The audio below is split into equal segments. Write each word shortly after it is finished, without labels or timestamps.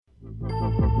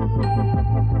Keeping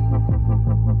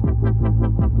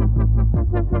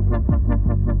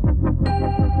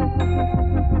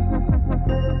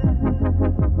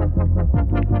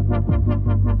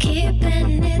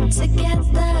it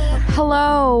together.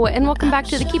 Hello, and welcome back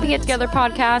to the Keeping It Together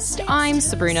podcast. I'm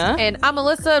Sabrina. And I'm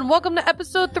Alyssa, and welcome to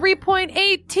episode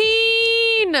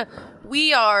 3.18.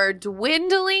 We are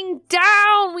dwindling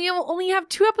down. We only have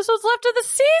 2 episodes left of the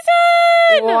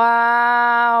season.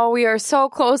 Wow, we are so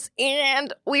close,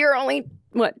 and we are only,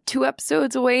 2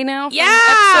 episodes away now from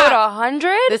Yeah! episode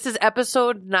 100? This is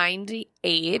episode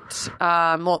 98.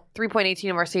 3.18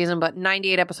 of our season, but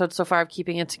 98 episodes so far of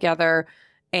Keeping It Together.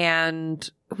 And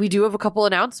we do have a couple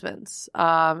announcements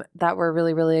that we're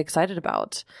really, really excited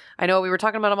about. I know we were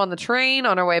talking about them on the train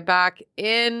on our way back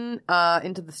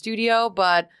into the studio,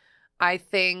 but I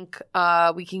think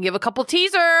we can give a couple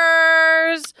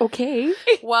teasers. Okay.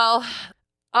 Well,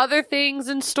 other things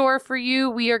in store for you.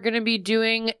 We are going to be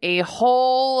doing a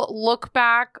whole look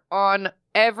back on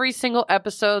every single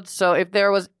episode. So if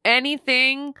there was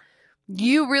anything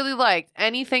you really liked,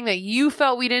 anything that you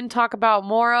felt we didn't talk about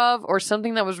more of, or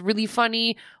something that was really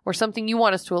funny, or something you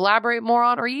want us to elaborate more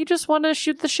on, or you just want to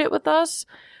shoot the shit with us,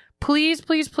 please,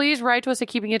 please, please write to us at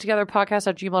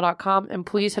keepingittogetherpodcast@gmail.com, and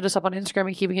please hit us up on Instagram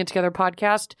at Keeping It Together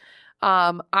Podcast.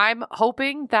 I'm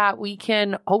hoping that we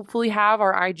can hopefully have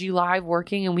our IG live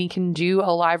working and we can do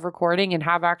a live recording and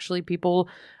have actually people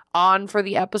on for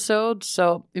the episode.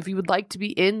 So if you would like to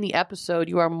be in the episode,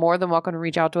 you are more than welcome to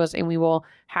reach out to us and we will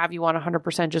have you on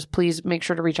 100%. Just please make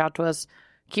sure to reach out to us,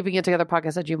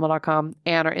 keepingittogetherpodcast@gmail.com,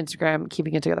 and our Instagram,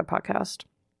 Keeping It Together Podcast.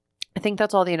 I think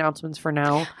that's all the announcements for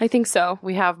now. I think so.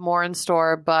 We have more in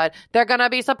store, but they're going to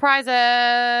be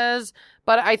surprises.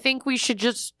 But I think we should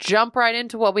just jump right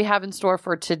into what we have in store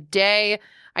for today.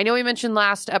 I know we mentioned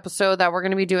last episode that we're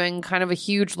going to be doing kind of a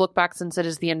huge look back since it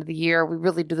is the end of the year. We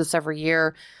really do this every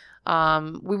year.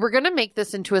 We were going to make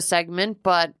this into a segment,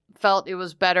 but felt it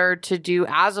was better to do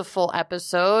as a full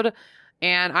episode.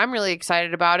 And I'm really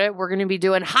excited about it. We're going to be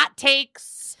doing hot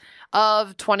takes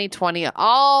of 2020.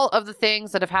 All of the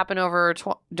things that have happened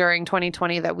during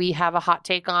 2020 that we have a hot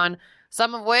take on.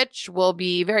 Some of which will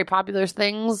be very popular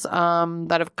things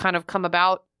that have kind of come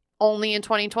about only in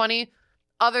 2020.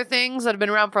 Other things that have been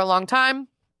around for a long time,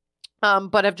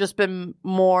 but have just been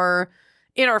more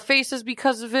in our faces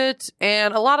because of it.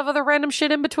 And a lot of other random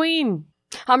shit in between.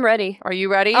 I'm ready. Are you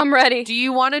ready? I'm ready. Do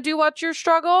you want to do What's Your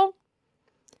Struggle?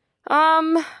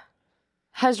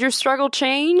 Has your struggle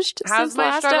changed since my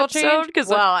last struggle episode? changed?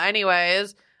 Well,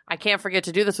 anyways, I can't forget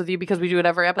to do this with you because we do it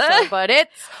every episode, but it's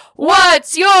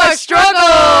What's Your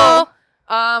Struggle?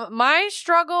 My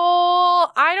struggle,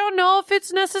 I don't know if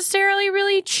it's necessarily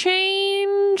really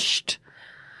changed.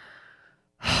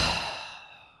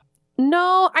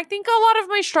 No, I think a lot of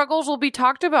my struggles will be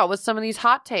talked about with some of these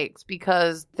hot takes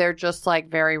because they're just like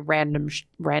very random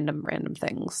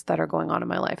things that are going on in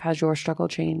my life. Has your struggle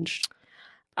changed?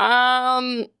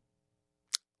 Well,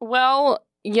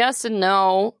 yes and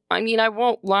no. I mean, I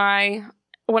won't lie.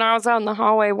 When I was out in the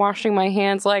hallway washing my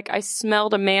hands, I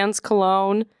smelled a man's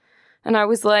cologne, and I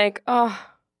was like, oh,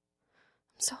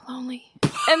 I'm so lonely.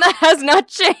 And that has not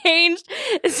changed.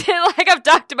 Is it like I've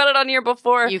talked about it on here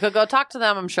before? You could go talk to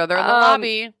them. I'm sure they're in the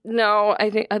lobby. No, I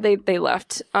think they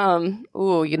left.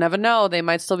 Ooh, you never know. They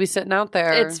might still be sitting out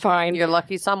there. It's fine. You're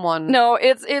lucky someone. No,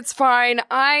 it's fine.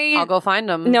 I'll go find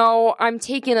them. No, I'm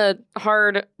taking a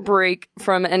hard break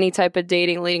from any type of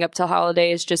dating leading up to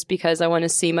holidays just because I want to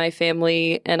see my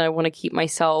family and I want to keep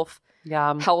myself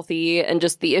healthy. And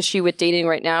just the issue with dating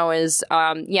right now is,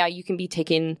 you can be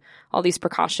taking all these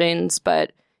precautions,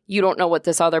 but you don't know what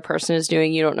this other person is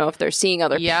doing. You don't know if they're seeing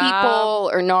other people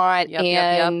or not.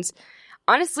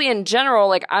 Honestly, in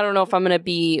general, I don't know if I'm going to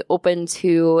be open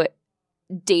to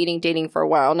dating for a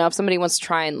while. Now, if somebody wants to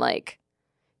try and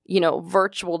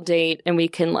virtual date and we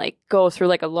can go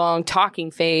through a long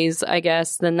talking phase, I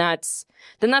guess, then that's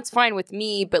fine with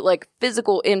me. But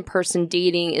physical in-person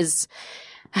dating is,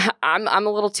 I'm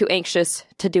a little too anxious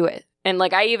to do it. And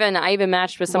I even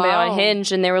matched with somebody on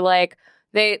Hinge, and they were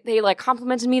they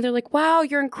complimented me. They're like, "Wow,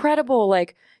 you're incredible.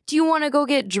 Do you want to go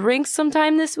get drinks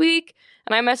sometime this week?"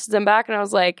 And I messaged them back, and I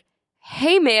was like,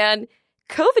 "Hey, man,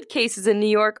 COVID cases in New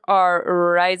York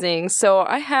are rising, so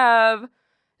I have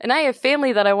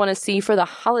family that I want to see for the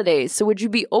holidays. So would you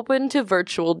be open to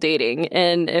virtual dating?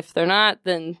 And if they're not,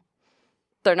 then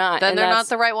they're not. Then they're not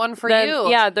the right one for you.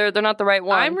 Yeah, they're not the right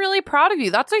one. I'm really proud of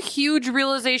you. That's a huge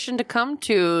realization to come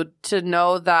to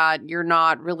know that you're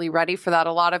not really ready for that.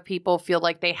 A lot of people feel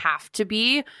like they have to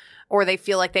be or they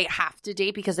feel like they have to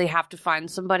date because they have to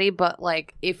find somebody. But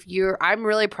like, I'm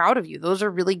really proud of you. Those are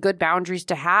really good boundaries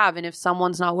to have. And if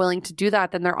someone's not willing to do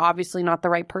that, then they're obviously not the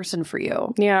right person for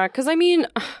you. Yeah. Cause I mean,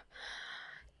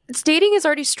 dating is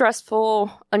already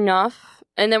stressful enough.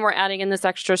 And then we're adding in this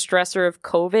extra stressor of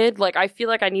COVID. Like, I feel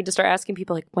like I need to start asking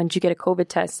people, like, when did you get a COVID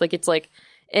test? Like, it's like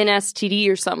an STD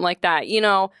or something like that, you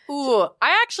know? Ooh,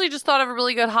 I actually just thought of a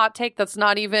really good hot take that's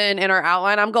not even in our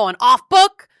outline. I'm going off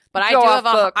book, but I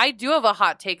do have a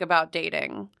hot take about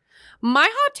dating. My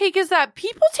hot take is that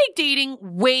people take dating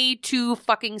way too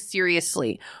fucking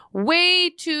seriously. Way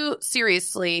too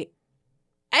seriously.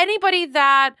 Anybody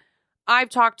that I've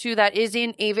talked to that is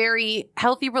in a very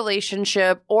healthy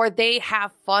relationship or they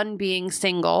have fun being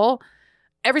single,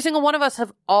 every single one of us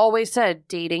have always said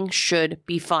dating should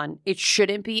be fun. It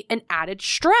shouldn't be an added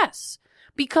stress.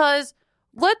 Because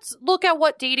let's look at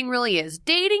what dating really is.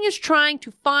 Dating is trying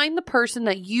to find the person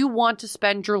that you want to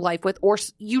spend your life with, or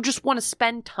you just want to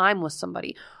spend time with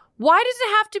somebody. Why does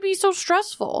it have to be so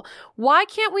stressful? Why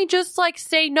can't we just like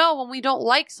say no when we don't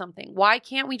like something? Why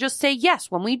can't we just say yes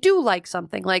when we do like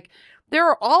something? Like, there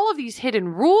are all of these hidden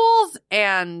rules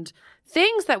and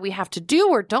things that we have to do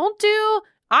or don't do.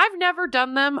 I've never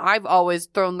done them. I've always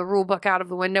thrown the rule book out of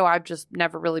the window. I've just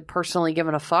never really personally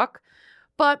given a fuck.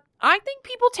 But I think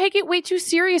people take it way too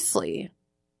seriously.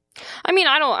 I mean,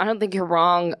 I don't think you're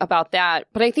wrong about that,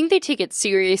 but I think they take it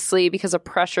seriously because of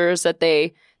pressures that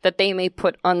they may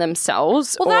put on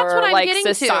themselves, well, that's what I'm like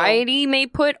getting society may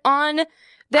put on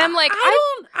them. Like,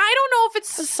 I don't know if it's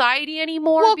society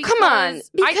anymore. Well, come on,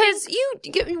 because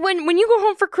when you go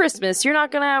home for Christmas, you're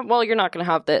not gonna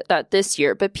have that this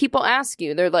year. But people ask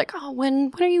you, they're like, "Oh,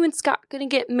 when are you and Scott gonna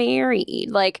get married?"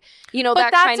 Like, you know,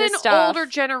 that kind of stuff. But that's an older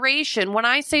generation. When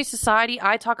I say society,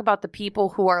 I talk about the people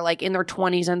who are like in their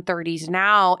 20s and 30s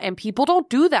now, and people don't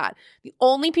do that. The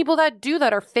only people that do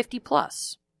that are 50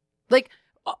 plus. Like,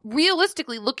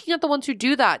 realistically, looking at the ones who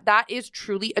do that, that is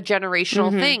truly a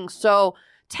generational thing. So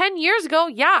 10 years ago,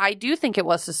 yeah, I do think it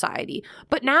was society.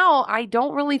 But now I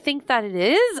don't really think that it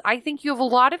is. I think you have a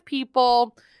lot of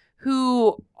people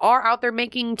who are out there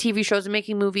making TV shows and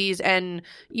making movies and,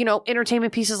 you know,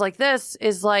 entertainment pieces like this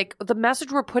is like, the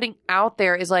message we're putting out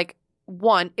there is like,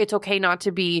 one, it's okay not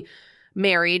to be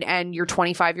married and you're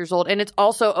 25 years old. And it's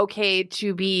also okay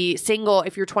to be single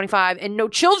if you're 25 and no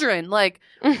children. Like,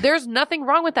 there's nothing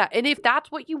wrong with that. And if that's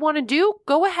what you want to do,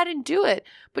 go ahead and do it.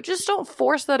 But just don't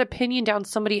force that opinion down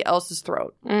somebody else's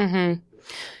throat. Mm-hmm.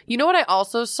 You know what I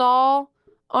also saw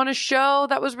on a show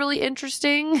that was really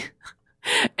interesting?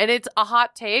 And it's a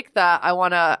hot take that I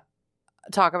want to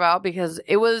talk about because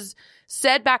it was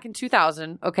said back in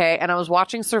 2000, okay, and I was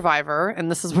watching Survivor,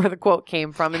 and this is where the quote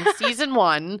came from. In season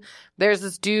 1, there's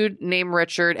this dude named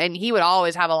Richard, and he would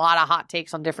always have a lot of hot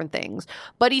takes on different things.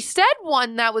 But he said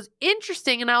one that was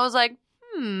interesting, and I was like,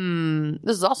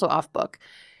 this is also off book.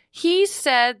 He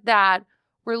said that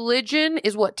religion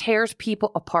is what tears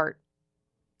people apart.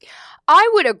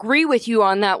 I would agree with you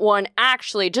on that one,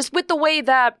 actually, just with the way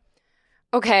that,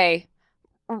 okay,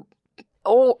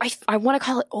 I want to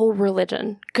call it old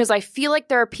religion because I feel like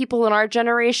there are people in our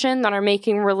generation that are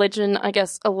making religion, I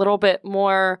guess, a little bit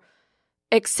more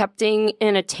accepting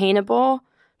and attainable.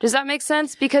 Does that make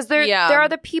sense? Because there are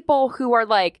the people who are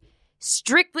like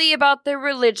strictly about their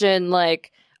religion,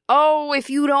 like, oh,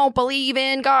 if you don't believe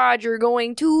in God, you're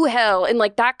going to hell, and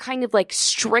like that kind of like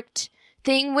strict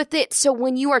thing with it. So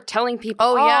when you are telling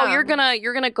people, you're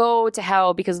gonna go to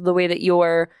hell because of the way that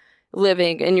you're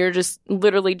living, and you're just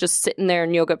literally just sitting there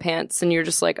in yoga pants, and you're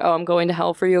just like, oh, I'm going to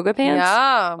hell for yoga pants.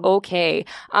 Yeah. Okay.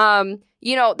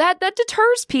 You know, that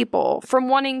deters people from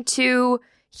wanting to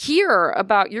hear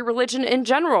about your religion in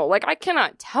general. Like, I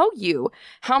cannot tell you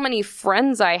how many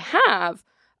friends I have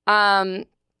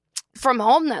from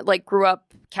home that like grew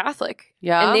up Catholic.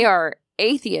 Yeah. And they are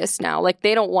atheists now. Like,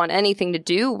 they don't want anything to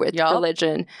do with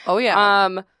religion. Oh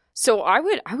yeah. So I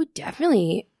would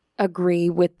definitely agree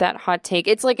with that hot take.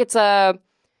 It's like it's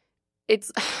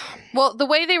well, the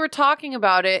way they were talking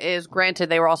about it is, granted,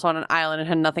 they were also on an island and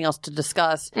had nothing else to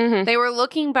discuss. Mm-hmm. They were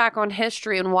looking back on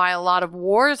history and why a lot of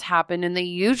wars happened, and they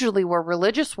usually were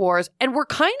religious wars. And we're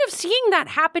kind of seeing that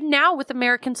happen now with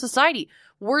American society.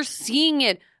 We're seeing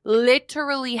it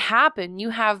literally happen. You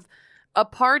have a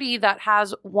party that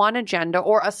has one agenda,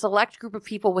 or a select group of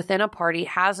people within a party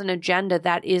has an agenda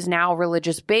that is now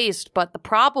religious based. But the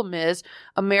problem is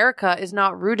America is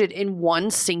not rooted in one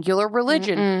singular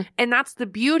religion. Mm-mm. And that's the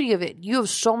beauty of it. You have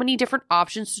so many different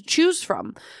options to choose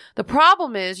from. The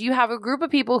problem is you have a group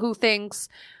of people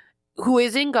who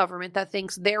is in government that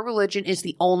thinks their religion is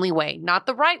the only way, not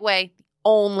the right way, the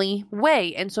only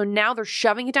way. And so now they're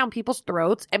shoving it down people's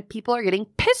throats and people are getting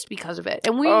pissed because of it.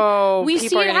 And we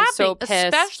see it happening, so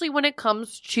especially when it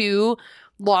comes to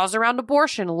laws around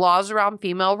abortion, laws around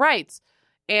female rights.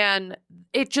 And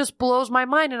it just blows my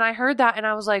mind. And I heard that and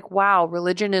I was like, wow,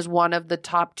 religion is one of the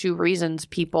top 2 reasons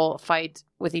people fight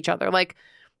with each other. Like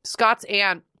Scott's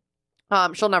aunt,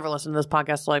 she'll never listen to this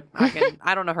podcast. So like,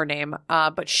 I don't know her name,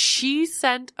 but she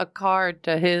sent a card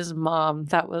to his mom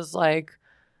that was like,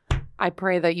 I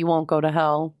pray that you won't go to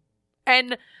hell.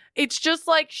 And it's just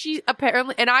like she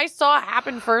apparently, and I saw it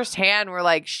happen firsthand where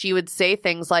like she would say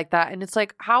things like that. And it's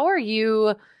like, how are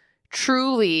you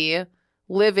truly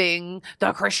living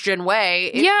the Christian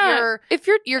way if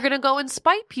you're going to go and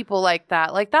spite people like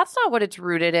that? Like, that's not what it's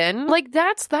rooted in. Like,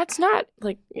 that's not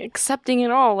like accepting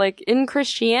at all. Like, in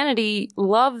Christianity,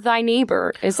 love thy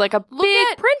neighbor is like a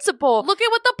big principle. Look at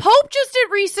what the Pope just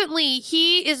did recently.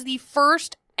 He is the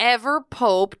first ever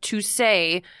Pope to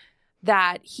say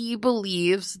that he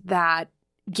believes that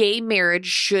gay marriage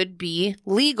should be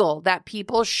legal, that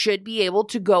people should be able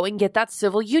to go and get that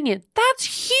civil union.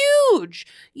 That's huge.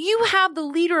 You have the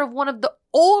leader of one of the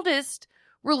oldest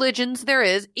religions there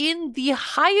is in the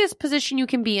highest position you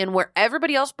can be in, where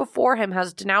everybody else before him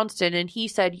has denounced it. And he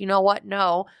said, you know what?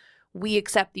 No, we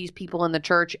accept these people in the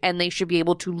church and they should be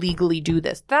able to legally do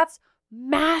this. That's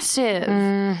massive.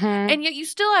 And yet you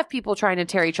still have people trying to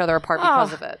tear each other apart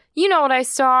because of it. You know what I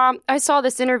saw? I saw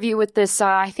this interview with this,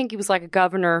 I think he was like a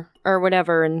governor or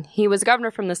whatever, and he was a governor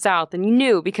from the South, and you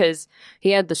knew because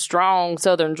he had the strong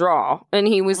Southern drawl. And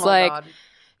he was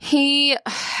he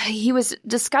was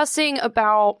discussing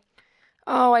about,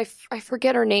 I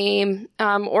forget her name,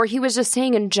 or he was just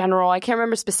saying in general, I can't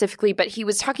remember specifically, but he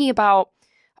was talking about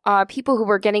people who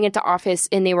were getting into office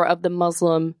and they were of the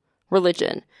Muslim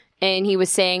religion. And he was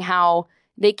saying how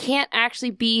they can't actually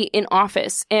be in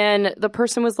office. And the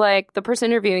person was like, the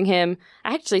person interviewing him,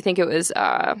 I actually think it was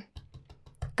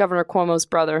Governor Cuomo's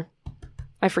brother.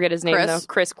 I forget his name though.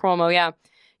 Chris Cuomo, yeah.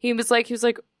 He was like,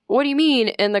 what do you mean?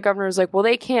 And the governor was like, well,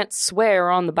 they can't swear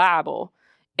on the Bible.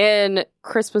 And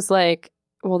Chris was like,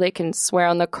 well, they can swear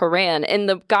on the Quran. And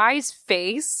the guy's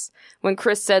face, when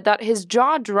Chris said that, his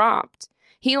jaw dropped.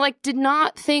 He like did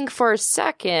not think for a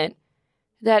second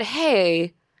that,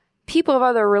 hey, people of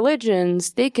other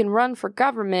religions, they can run for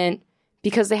government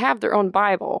because they have their own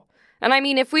Bible. And I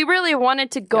mean, if we really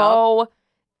wanted to go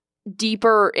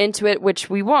deeper into it, which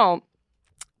we won't,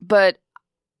 but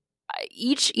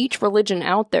each religion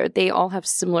out there, they all have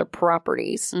similar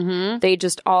properties. They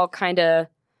just all kind of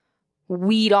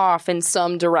weed off in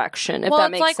some direction, if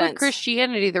that makes sense. Well, it's like with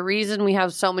Christianity, the reason we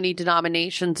have so many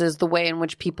denominations is the way in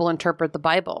which people interpret the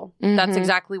Bible. That's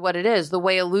exactly what it is. The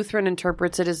way a Lutheran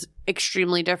interprets it is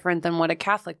extremely different than what a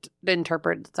Catholic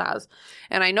interprets as.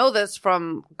 And I know this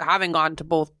from having gone to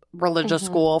both religious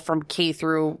school from K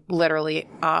through literally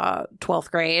 12th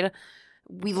grade.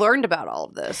 We learned about all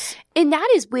of this. And that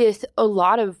is with a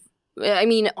lot of, I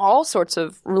mean, all sorts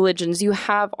of religions. You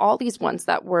have all these ones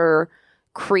that were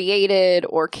created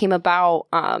or came about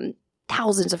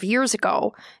thousands of years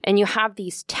ago, and you have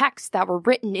these texts that were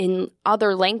written in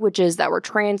other languages that were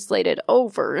translated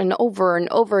over and over and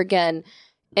over again,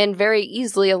 and very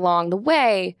easily along the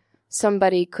way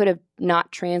somebody could have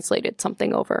not translated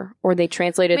something over, or they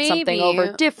translated something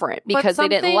over different because they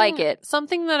didn't like it.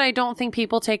 Something that I don't think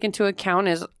people take into account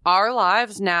is our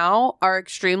lives now are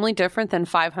extremely different than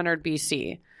 500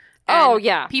 BC.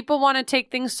 And people want to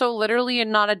take things so literally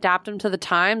and not adapt them to the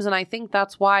times. And I think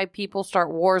that's why people start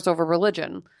wars over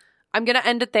religion. I'm going to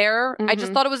end it there. I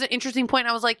just thought it was an interesting point.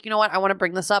 I was like, you know what? I want to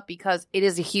bring this up because it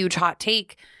is a huge hot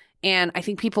take. And I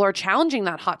think people are challenging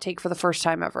that hot take for the first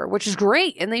time ever, which is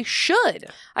great. And they should.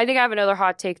 I think I have another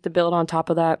hot take to build on top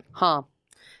of that.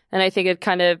 And I think it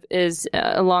kind of is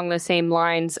along the same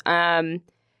lines.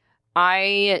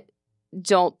 I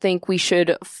don't think we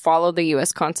should follow the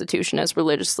U.S. Constitution as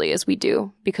religiously as we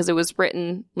do, because it was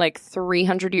written like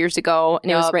 300 years ago,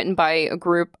 and it was written by a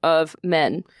group of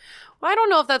men. Well, I don't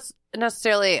know if that's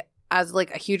necessarily as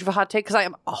like a huge of a hot take, because I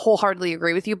wholeheartedly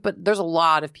agree with you, but there's a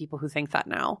lot of people who think that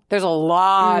now. There's a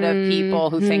lot of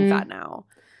people who think that now.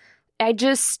 I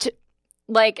just,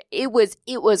 like, it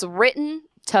was written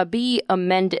to be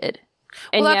amended.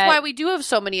 Well, that's why we do have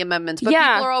so many amendments, but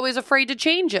people are always afraid to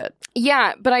change it.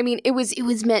 Yeah, but I mean, it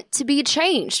was meant to be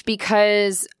changed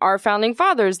because our founding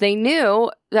fathers, they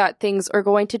knew that things are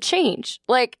going to change.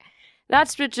 Like,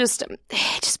 that's what it just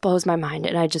blows my mind,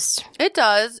 and It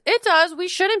does. We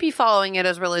shouldn't be following it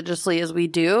as religiously as we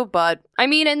do, but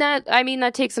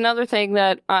that takes another thing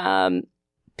that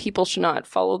people should not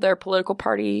follow their political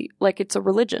party like it's a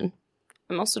religion.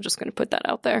 I'm also just going to put that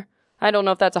out there. I don't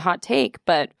know if that's a hot take,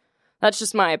 but That's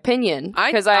just my opinion.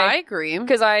 I agree.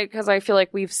 Because I feel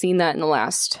like we've seen that in the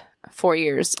last 4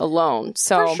 years alone.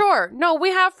 So for sure. No, we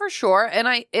have for sure. And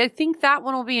I think that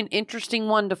one will be an interesting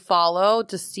one to follow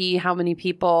to see how many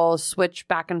people switch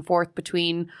back and forth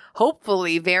between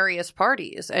hopefully various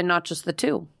parties and not just the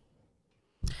two.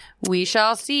 We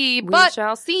shall see. We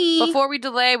shall see. Before we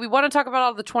delay, we want to talk about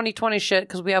all the 2020 shit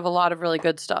because we have a lot of really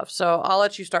good stuff. So I'll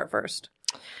let you start first.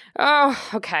 Oh,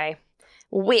 okay.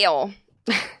 Well,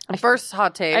 first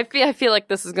hot take. I feel like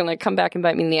this is going to come back and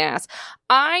bite me in the ass.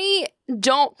 I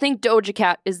don't think Doja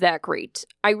Cat is that great.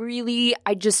 I don't.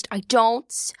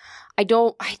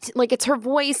 Like, it's her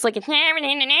voice. Like,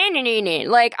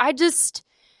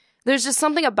 there's just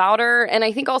something about her. And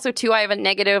I think also, too, I have a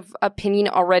negative opinion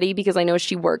already because I know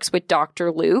she works with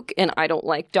Dr. Luke, and I don't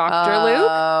like Dr.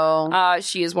 Luke.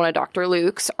 She is one of Dr.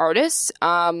 Luke's artists.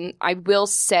 I will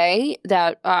say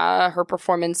that her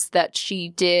performance that she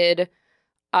did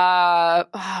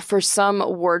for some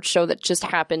award show that just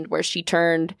happened where she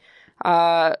turned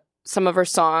some of her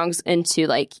songs into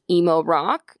like emo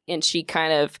rock, and she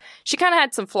kind of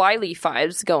had some Flyleaf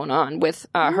vibes going on with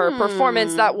her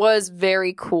performance. That was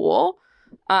very cool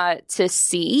to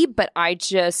see, but I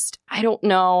don't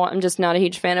know. I'm just not a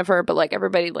huge fan of her, but like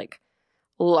everybody like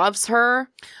loves her.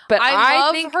 But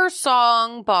I love her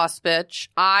song Boss Bitch.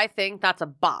 I think that's a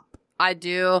bop. I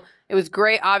do. It was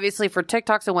great, obviously, for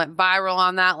TikToks. It went viral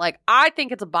on that. Like, I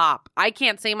think it's a bop. I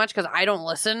can't say much because I don't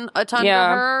listen a ton to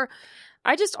her.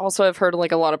 I just also have heard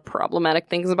like a lot of problematic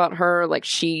things about her. Like,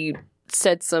 she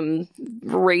said some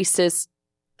racist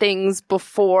things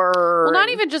before. Well, not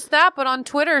even just that, but on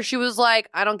Twitter, she was like,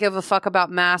 I don't give a fuck about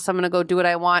masks. I'm going to go do what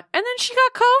I want. And then she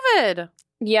got COVID.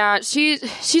 Yeah,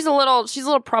 she's a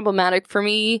little problematic for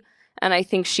me, and I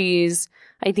think she's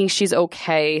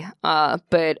okay,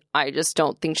 but I just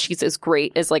don't think she's as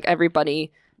great as like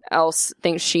everybody else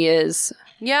thinks she is.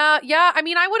 Yeah. I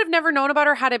mean, I would have never known about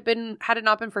her had it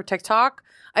not been for TikTok.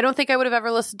 I don't think I would have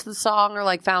ever listened to the song or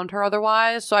like found her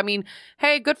otherwise. So I mean,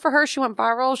 hey, good for her. She went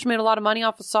viral. She made a lot of money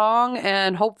off the song,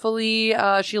 and hopefully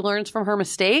she learns from her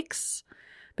mistakes,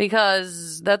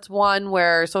 because that's one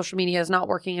where social media is not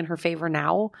working in her favor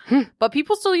now. But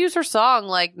people still use her song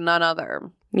like none other.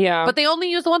 Yeah. But they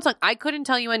only use the one song. I couldn't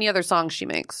tell you any other songs she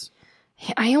makes.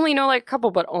 I only know like a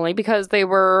couple, but only because they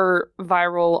were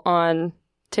viral on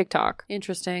TikTok.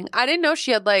 Interesting. I didn't know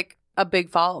she had like a big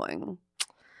following.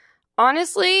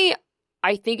 Honestly,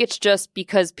 I think it's just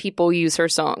because people use her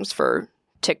songs for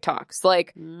TikToks.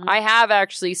 Like, I have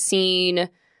actually seen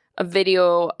a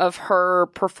video of her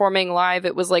performing live.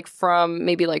 It was like from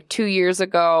maybe like 2 years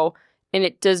ago. And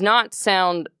it does not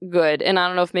sound good. And I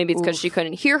don't know if maybe it's because she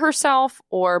couldn't hear herself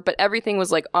but everything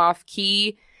was like off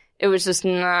key. It was just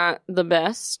not the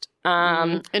best.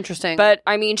 Interesting. But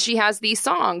I mean, she has these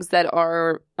songs that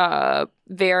are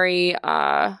very,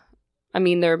 they're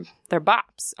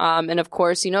bops. And of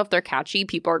course, if they're catchy,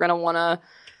 people are going to want to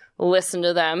listen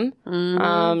to them.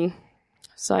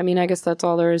 So, I mean, I guess that's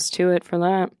all there is to it for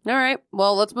that. All right.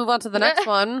 Well, let's move on to the next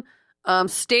one.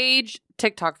 Stage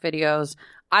TikTok videos.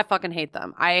 I fucking hate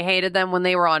them. I hated them when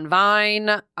they were on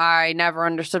Vine. I never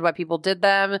understood why people did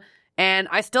them. And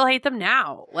I still hate them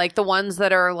now. Like the ones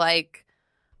that are like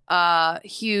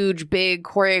huge, big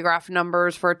choreographed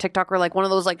numbers for TikTok, or like one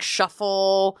of those like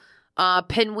shuffle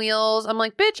pinwheels. I'm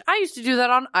like, bitch, I used to do that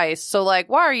on ice. So like,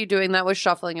 why are you doing that with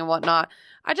shuffling and whatnot?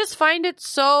 I just find it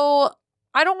so,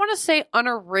 I don't want to say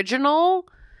unoriginal,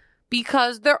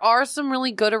 because there are some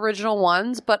really good original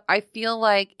ones, but I feel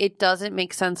like it doesn't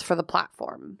make sense for the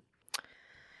platform.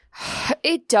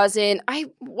 It doesn't.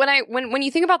 When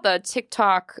you think about the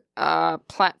TikTok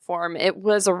platform, it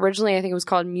was originally, I think it was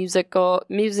called music.ly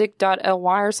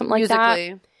or something like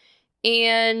Musical.ly. that.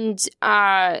 And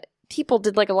people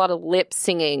did like a lot of lip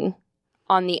singing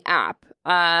on the app.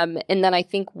 And then I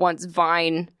think once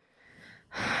Vine,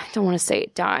 I don't want to say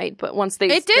it died, but once they...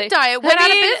 It did die. It went out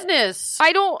of business.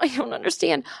 I don't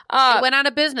understand. It went out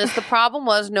of business. The problem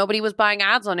was nobody was buying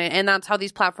ads on it, and that's how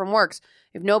these platform works.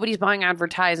 If nobody's buying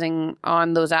advertising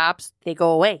on those apps, they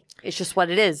go away. It's just what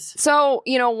it is. So,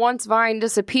 once Vine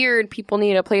disappeared, people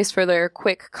need a place for their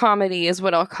quick comedy is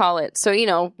what I'll call it. So,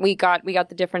 we got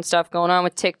the different stuff going on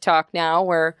with TikTok now,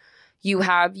 where you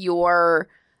have your...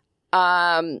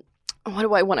 what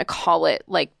do I want to call it?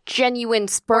 Like genuine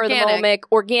spur of the moment,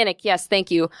 organic. Yes,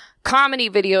 thank you. Comedy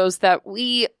videos that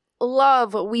we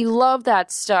love. We love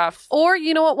that stuff. Or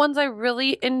you know what ones I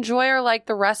really enjoy are like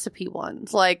the recipe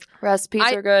ones. Like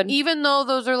recipes are good. Even though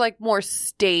those are like more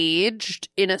staged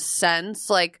in a sense,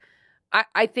 like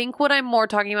I think what I'm more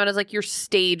talking about is like your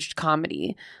staged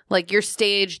comedy, like your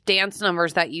staged dance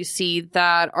numbers that you see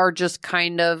that are just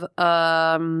kind of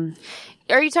Are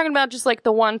you talking about just like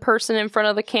the one person in front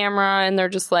of the camera and they're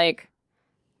just like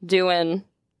doing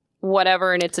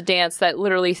whatever and it's a dance that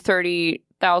literally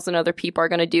 30,000 other people are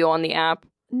going to do on the app?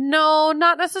 No,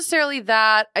 not necessarily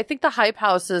that. I think the hype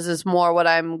houses is more what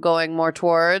I'm going more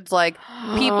towards. Like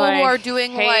people who are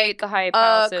doing like the hype a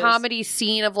houses. comedy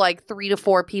scene of like 3 to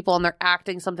 4 people and they're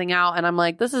acting something out. And I'm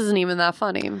like, this isn't even that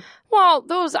funny. Well,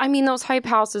 those hype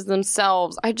houses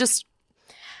themselves, I just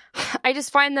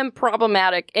find them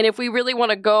problematic. And if we really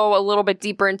want to go a little bit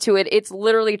deeper into it, it's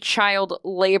literally child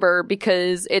labor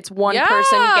because it's one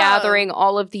person gathering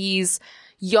all of these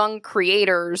young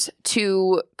creators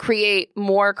to create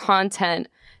more content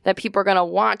that people are going to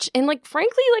watch. And like,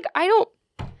 frankly, like, I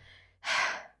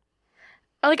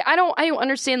don't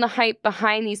understand the hype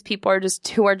behind these people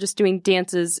who are just doing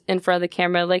dances in front of the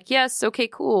camera. Like, yes, okay,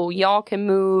 cool. Y'all can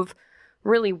move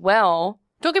really well.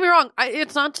 Don't get me wrong.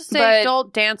 It's not to say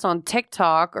don't dance on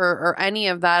TikTok or any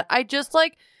of that. I just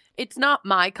like, it's not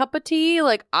my cup of tea.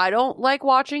 Like, I don't like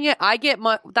watching it.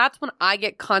 That's when I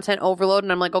get content overload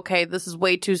and I'm like, okay, this is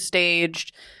way too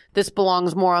staged. This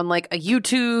belongs more on like a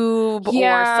YouTube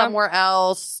or somewhere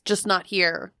else, just not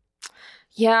here.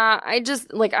 Yeah, I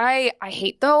just, like, I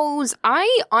hate those.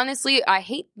 I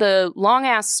hate the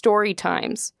long-ass story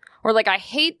times. Or, like, I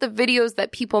hate the videos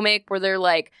that people make where they're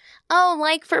like, oh,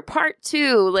 like for part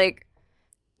 2. Like,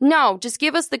 no, just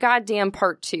give us the goddamn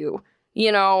part 2.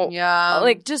 You know? Yeah.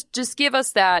 Like, just give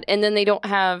us that. And then they don't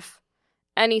have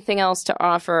anything else to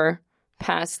offer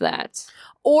past that.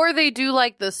 Or they do,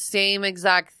 like, the same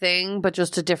exact thing, but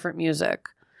just to different music.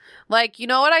 Like, you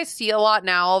know what I see a lot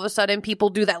now? All of a sudden, people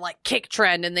do that, like, kick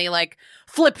trend, and they, like,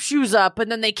 flip shoes up, and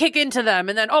then they kick into them,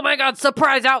 and then, oh my god,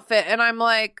 surprise outfit! And I'm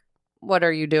like, what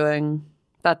are you doing?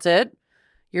 That's it?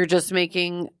 You're just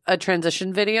making a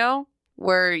transition video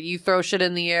where you throw shit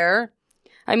in the air?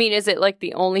 I mean, is it, like,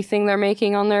 the only thing they're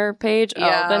making on their page?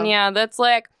 Yeah. Oh, then yeah, that's,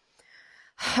 like...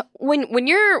 When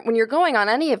you're going on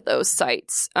any of those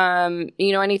sites,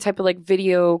 you know, any type of like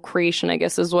video creation, I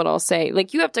guess is what I'll say.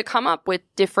 Like you have to come up with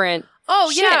different. Oh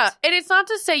shit. Yeah, and it's not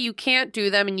to say you can't do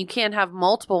them and you can't have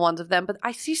multiple ones of them, but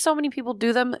I see so many people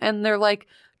do them and they're like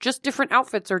just different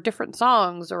outfits or different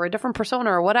songs or a different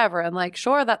persona or whatever. And like,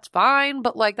 sure, that's fine,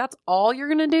 but like that's all you're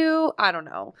gonna do. I don't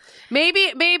know.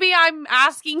 Maybe I'm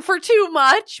asking for too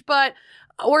much, but.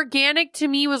 Organic to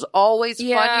me was always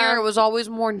funnier. It was always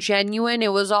more genuine.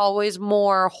 It was always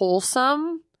more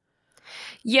wholesome.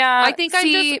 Yeah, I think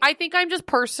I'm just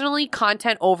personally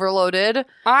content overloaded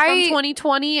from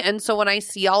 2020, and so when I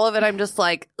see all of it, I'm just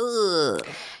like, ugh.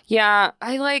 Yeah,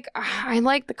 I like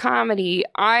the comedy.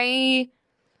 How do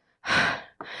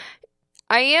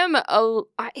I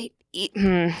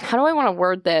want to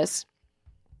word this?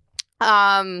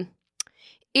 It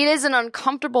is an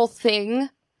uncomfortable thing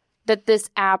that this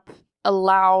app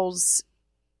allows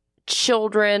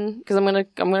children, because I'm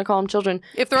gonna call them children.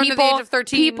 If they're under the age of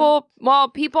 13,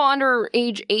 people under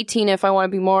age 18. If I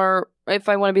want to be more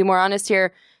honest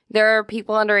here, there are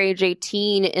people under age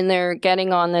 18 and they're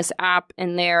getting on this app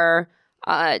and they're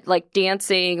like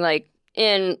dancing like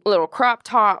in little crop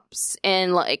tops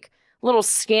and like little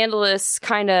scandalous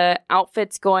kind of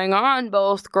outfits going on,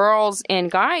 both girls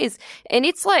and guys, and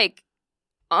it's like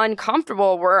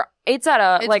uncomfortable. Where it's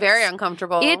very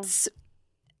uncomfortable. It's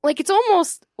like it's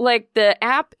almost like the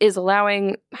app is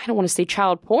allowing, I don't want to say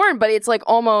child porn, but it's like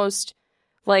almost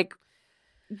like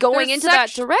going into that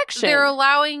direction. They're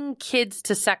allowing kids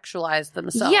to sexualize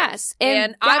themselves. Yes,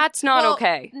 and that's not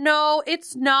okay. No,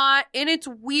 it's not, and it's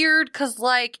weird because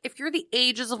like if you're the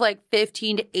ages of like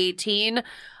 15 to 18.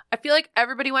 I feel like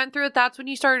everybody went through it. That's when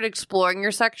you started exploring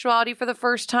your sexuality for the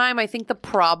first time. I think the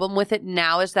problem with it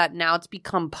now is that now it's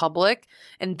become public,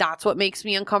 and that's what makes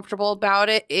me uncomfortable about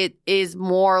it. It is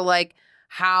more like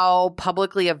how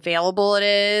publicly available it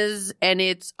is, and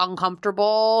it's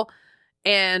uncomfortable,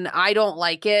 and I don't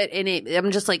like it, and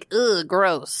I'm just like, ugh,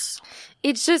 gross.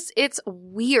 It's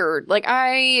weird. Like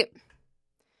I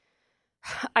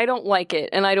don't like it,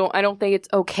 and I don't think it's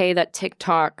okay that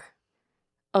TikTok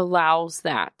allows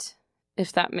that,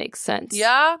 if that makes sense.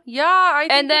 Yeah, I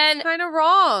think it's kind of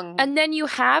wrong. And then you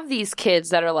have these kids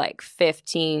that are like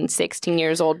 15, 16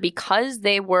 years old because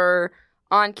they were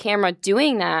on camera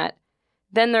doing that.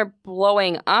 Then they're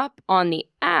blowing up on the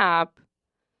app.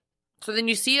 So then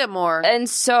you see it more. And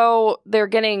so they're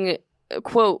getting,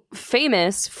 quote,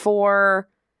 famous for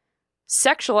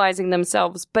sexualizing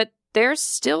themselves, but they're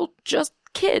still just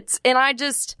kids. And I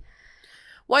just...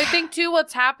 Well, I think too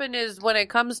what's happened is when it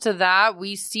comes to that,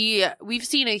 we've seen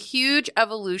a huge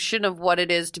evolution of what it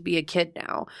is to be a kid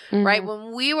now, right?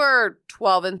 When we were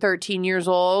 12 and 13 years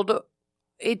old,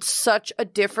 it's such a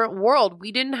different world.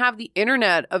 We didn't have the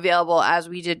internet available as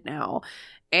we did now.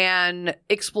 And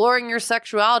exploring your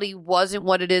sexuality wasn't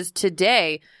what it is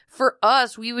today. For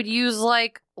us, we would use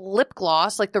like lip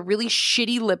gloss, like the really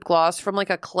shitty lip gloss from like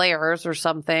a Claire's or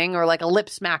something, or like a Lip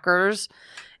Smackers.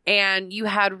 And you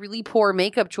had really poor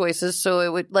makeup choices. So it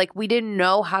would like, we didn't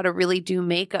know how to really do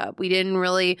makeup. We didn't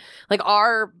really like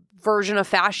our version of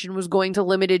fashion was going to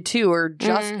Limited Too or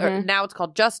or now it's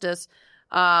called Justice.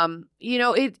 You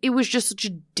know, it was just such a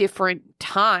different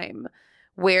time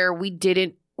where we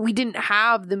didn't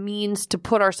have the means to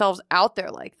put ourselves out there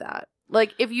like that.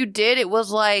 Like if you did, it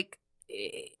was like,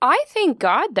 I thank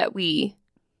God that we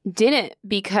didn't,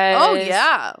 because oh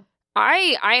yeah.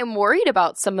 I am worried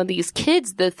about some of these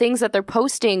kids, the things that they're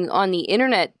posting on the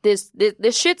internet. This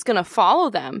shit's gonna follow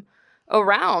them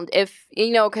around if,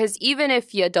 you know, because even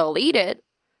if you delete it,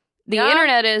 the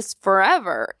internet is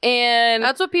forever. And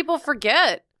that's what people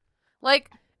forget. Like,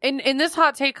 and this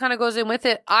hot take kind of goes in with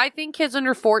it. I think kids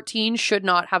under 14 should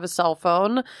not have a cell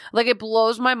phone. Like, it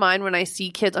blows my mind when I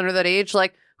see kids under that age,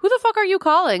 like, who the fuck are you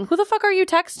calling? Who the fuck are you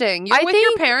texting? You're with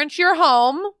your parents, you're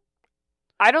home.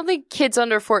 I don't think kids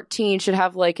under 14 should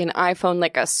have like an iPhone,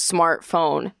 like a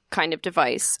smartphone kind of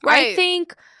device. Right. I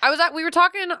think we were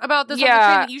talking about this on the train,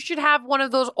 that you should have one of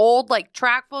those old like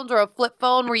track phones or a flip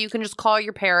phone where you can just call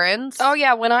your parents. Oh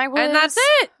yeah, and that's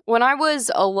it. When I was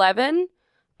 11,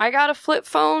 I got a flip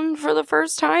phone for the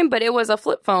first time, but it was a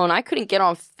flip phone. I couldn't get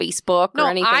on Facebook or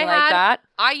anything like that.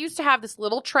 I used to have this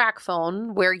little track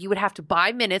phone where you would have to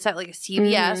buy minutes at like a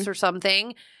CVS or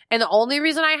something. And the only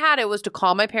reason I had it was to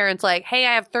call my parents like, hey,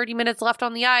 I have 30 minutes left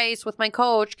on the ice with my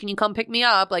coach. Can you come pick me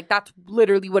up? Like, that's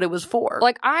literally what it was for.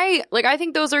 Like, I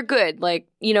think those are good. Like,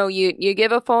 you know, you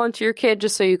give a phone to your kid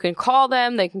just so you can call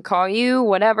them. They can call you,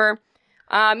 whatever.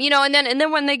 You know, and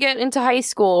then when they get into high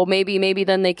school, maybe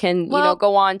then they can, you know,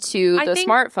 go on to the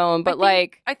smartphone. But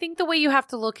I think the way you have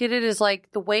to look at it is like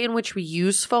the way in which we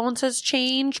use phones has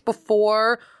changed.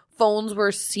 Before, phones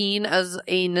were seen as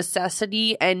a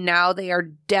necessity, and now they are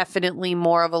definitely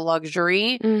more of a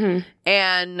luxury.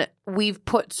 And we've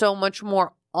put so much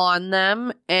more on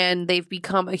them, and they've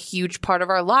become a huge part of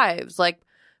our lives. Like,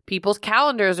 people's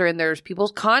calendars are in there.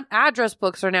 People's address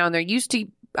books are now in there.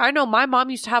 I know my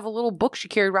mom used to have a little book she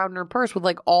carried around in her purse with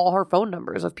like all her phone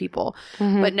numbers of people.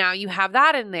 But now you have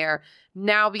that in there.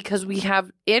 Now, because we have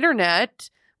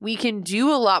internet, we can do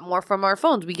a lot more from our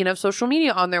phones. We can have social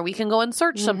media on there. We can go and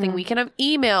search something. We can have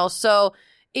email. So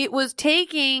it was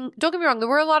don't get me wrong, there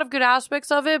were a lot of good aspects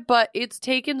of it, but it's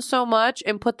taken so much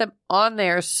and put them on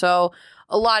there. So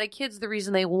a lot of kids, the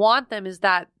reason they want them is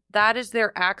that is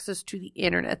their access to the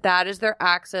internet. That is their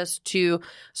access to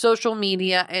social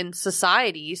media and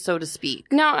society, so to speak.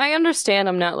 Now, I understand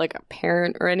I'm not like a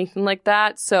parent or anything like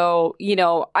that. So, you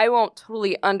know, I won't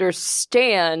totally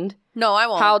understand. No, I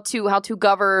won't. How to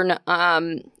govern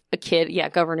a kid. Yeah,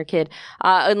 govern a kid.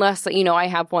 Unless, you know, I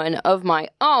have one of my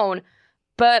own.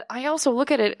 But I also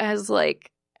look at it as like,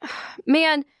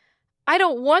 man, I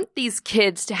don't want these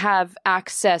kids to have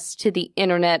access to the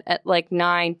internet at like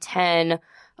 9, 10,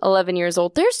 11 years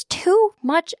old. There's too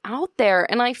much out there.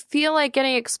 And I feel like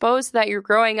getting exposed to that you're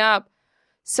growing up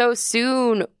so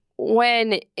soon,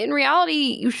 when in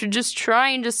reality, you should just try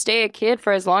and just stay a kid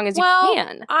for as long as you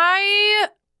can.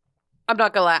 I'm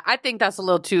not gonna lie. I think that's a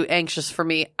little too anxious for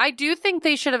me. I do think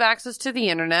they should have access to the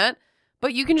internet,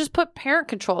 but you can just put parent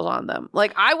controls on them.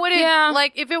 Like, I wouldn't,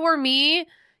 like, if it were me,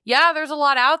 there's a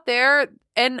lot out there.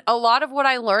 And a lot of what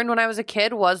I learned when I was a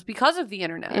kid was because of the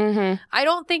internet. I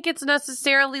don't think it's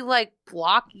necessarily like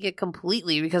blocking it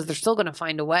completely, because they're still going to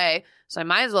find a way. So I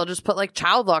might as well just put like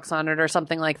child locks on it or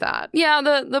something like that. Yeah,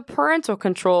 the parental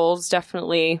controls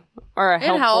definitely are a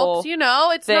helpful It helps, you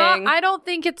know. It's thing. not, I don't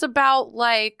think it's about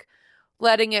like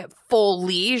letting it full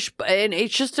leash, and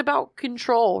it's just about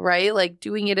control, right? Like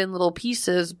doing it in little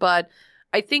pieces. But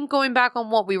I think going back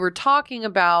on what we were talking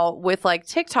about with like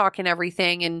TikTok and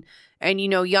everything, and you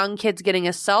know, young kids getting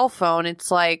a cell phone,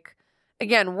 it's like,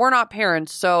 again, we're not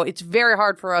parents, so it's very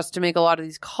hard for us to make a lot of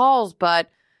these calls, but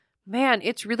man,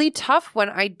 it's really tough when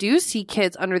I do see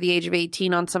kids under the age of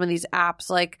 18 on some of these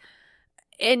apps. Like,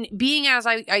 and being as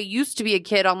I used to be a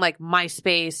kid on like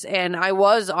MySpace, and I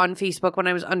was on Facebook when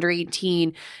I was under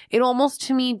 18, it almost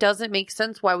to me doesn't make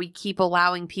sense why we keep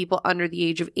allowing people under the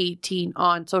age of 18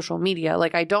 on social media.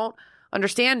 Like, I don't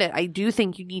understand it. I do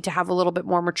think you need to have a little bit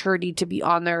more maturity to be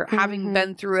on there, having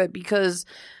been through it, because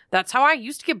that's how I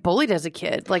used to get bullied as a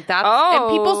kid. Like, that's, and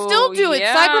people still do it.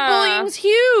 Yeah. Cyberbullying's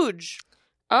huge.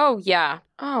 Oh, yeah.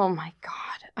 Oh, my God.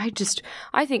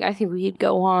 I think we'd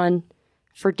go on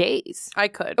for days. I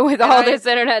could. With all this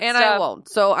internet and stuff. And I won't.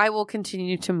 So I will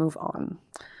continue to move on.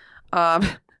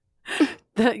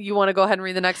 You want to go ahead and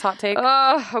read the next hot take?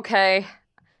 Okay.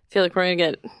 I feel like we're going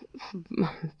to get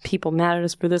people mad at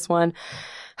us for this one.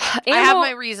 I have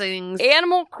my reasonings.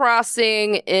 Animal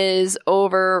Crossing is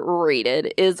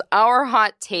overrated, is our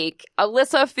hot take.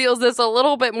 Alyssa feels this a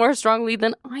little bit more strongly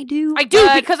than I do. I do,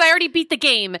 because I already beat the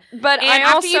game. But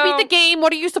after you beat the game,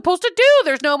 what are you supposed to do?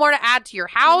 There's no more to add to your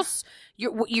house.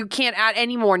 You can't add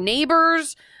any more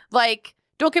neighbors. Like,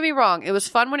 don't get me wrong. It was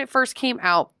fun when it first came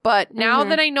out. But now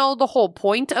that I know the whole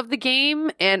point of the game,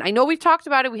 and I know we've talked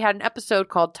about it, we had an episode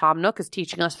called Tom Nook is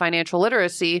Teaching Us Financial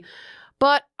Literacy.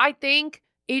 But I think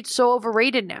it's so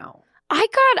overrated now. I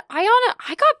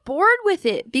got bored with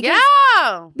it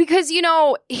because you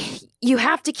know, you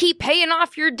have to keep paying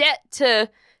off your debt to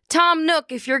Tom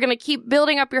Nook if you're going to keep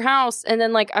building up your house. And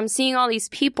then like I'm seeing all these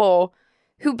people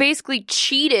who basically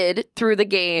cheated through the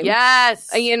game. Yes.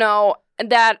 You know,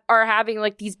 that are having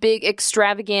like these big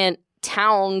extravagant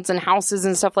towns and houses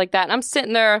and stuff like that. And I'm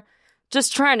sitting there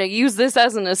just trying to use this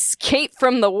as an escape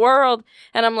from the world.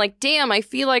 And I'm like, damn, I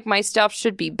feel like my stuff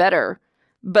should be better.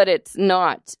 But it's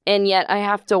not. And yet I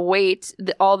have to wait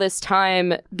all this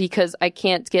time because I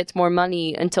can't get more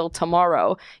money until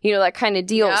tomorrow. You know, that kind of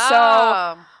deal.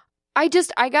 Yeah. So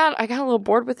I got a little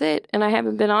bored with it, and I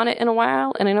haven't been on it in a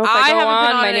while. And I know if I go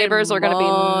on, my neighbors are going to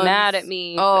be mad at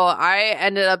me. Oh, I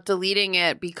ended up deleting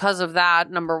it because of that,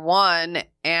 number one.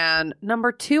 And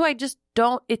number two, I just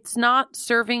it's not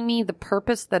serving me the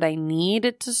purpose that I need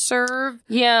it to serve.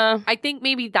 Yeah. I think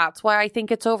maybe that's why I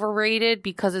think it's overrated,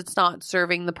 because it's not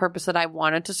serving the purpose that I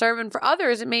want it to serve. And for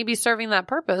others, it may be serving that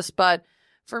purpose, but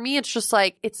for me, it's just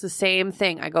like, it's the same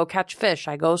thing. I go catch fish.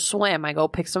 I go swim. I go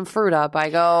pick some fruit up. I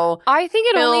go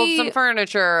build some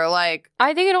furniture. Like,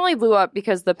 I think it only blew up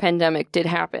because the pandemic did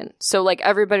happen. So like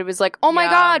everybody was like, oh my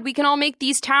God, we can all make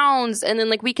these towns. And then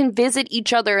like we can visit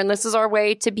each other. And this is our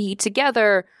way to be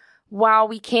together while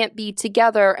we can't be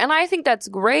together. And I think that's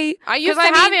great. I used to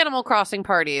have Animal Crossing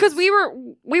parties. Because we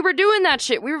were doing that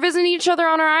shit. We were visiting each other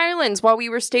on our islands while we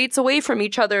were states away from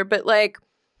each other. But like,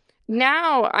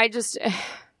 now I just,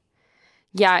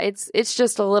 yeah, it's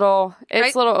just a little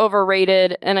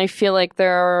overrated, and I feel like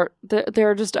there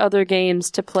are just other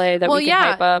games to play that we can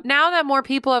hype up. Now that more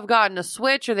people have gotten a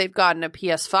Switch or they've gotten a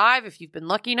PS5, if you've been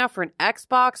lucky enough for an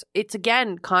Xbox, it's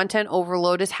again, content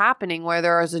overload is happening where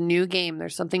there is a new game,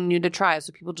 there's something new to try,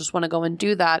 so people just want to go and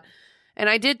do that. And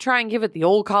I did try and give it the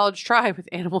old college try with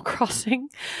Animal Crossing,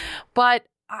 but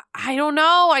I don't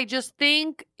know. I just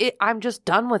think I'm just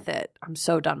done with it. I'm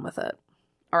so done with it.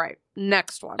 All right,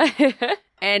 next one.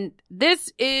 And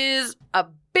this is a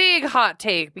big hot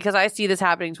take because I see this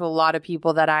happening to a lot of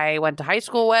people that I went to high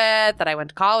school with, that I went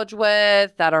to college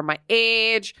with, that are my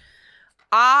age.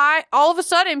 All of a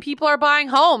sudden, people are buying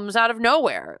homes out of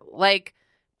nowhere. Like,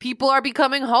 people are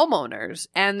becoming homeowners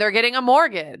and they're getting a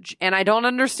mortgage. And I don't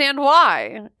understand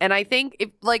why. And I think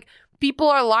people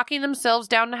are locking themselves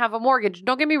down to have a mortgage.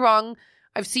 Don't get me wrong.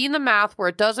 I've seen the math where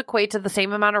it does equate to the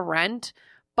same amount of rent,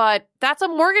 but that's a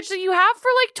mortgage that you have for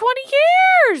like 20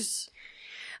 years.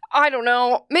 I don't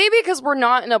know. Maybe because we're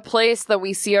not in a place that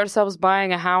we see ourselves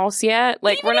buying a house yet.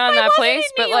 Like, we're not in that place,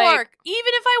 but like,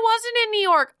 even if I wasn't in New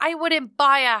York, I wouldn't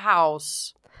buy a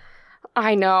house.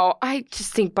 I know. I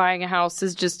just think buying a house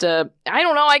is just I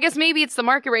don't know. I guess maybe it's the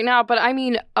market right now, but I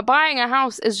mean, buying a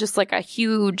house is just like a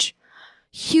huge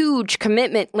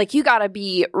commitment. Like, you gotta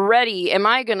be ready. Am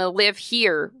I gonna live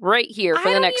here, right here,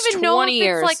 for the next 20 years? I don't even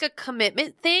know if it's like a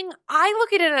commitment thing. I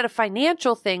look at it as a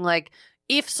financial thing. Like,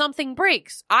 if something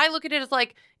breaks, I look at it as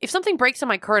like, if something breaks in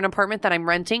my current apartment that I'm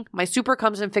renting, my super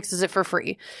comes and fixes it for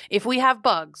free. If we have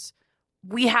bugs,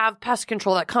 we have pest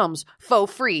control that comes for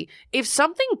free. If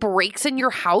something breaks in your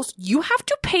house, you have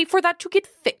to pay for that to get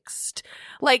fixed.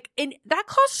 Like, and that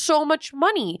costs so much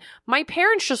money. My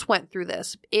parents just went through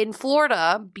this. In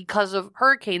Florida, because of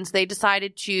hurricanes, they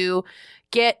decided to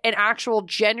get an actual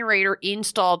generator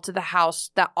installed to the house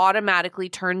that automatically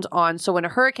turns on. So when a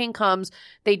hurricane comes,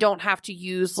 they don't have to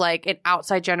use like an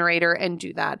outside generator and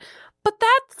do that. But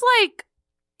that's like,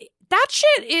 that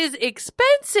shit is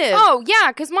expensive. Oh, yeah,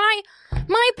 because my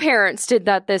parents did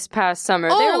that this past summer.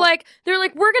 Oh. They were like,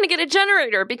 we're going to get a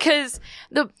generator because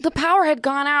the power had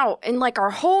gone out in like our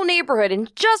whole neighborhood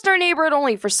and just our neighborhood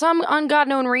only for some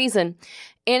known reason.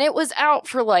 And it was out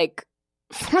for like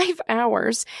 5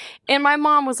 hours. And my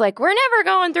mom was like, we're never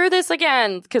going through this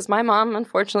again. Because my mom,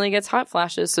 unfortunately, gets hot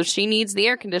flashes, so she needs the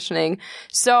air conditioning.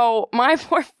 So my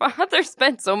poor father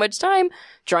spent so much time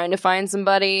trying to find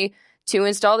somebody to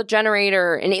install the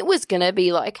generator, and it was going to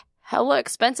be like hella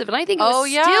expensive. And I think it was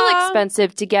still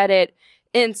expensive to get it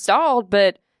installed.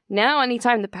 But now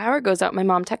anytime the power goes out, my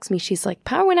mom texts me. She's like,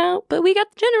 power went out, but we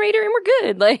got the generator and we're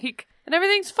good. Like, and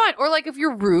everything's fine. Or like if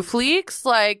your roof leaks,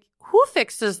 like who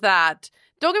fixes that?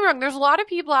 Don't get me wrong. There's a lot of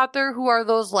people out there who are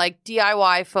those like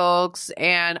DIY folks.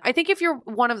 And I think if you're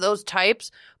one of those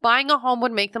types, buying a home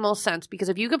would make the most sense because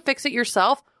if you can fix it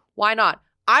yourself, why not?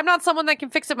 I'm not someone that can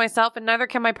fix it myself and neither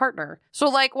can my partner. So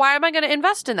like, why am I going to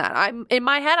invest in that? I'm in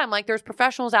my head, I'm like, there's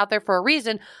professionals out there for a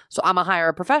reason. So I'm going to hire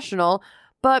a professional.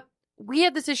 But we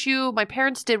had this issue my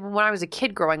parents did when I was a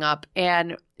kid growing up.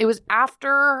 And it was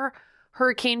after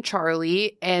Hurricane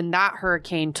Charlie. And that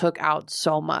hurricane took out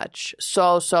so much,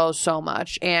 so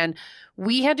much. And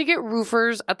we had to get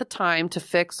roofers at the time to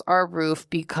fix our roof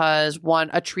because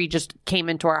a tree just came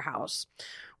into our house.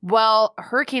 Well, a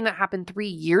hurricane that happened 3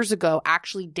 years ago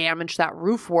actually damaged that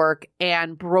roof work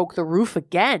and broke the roof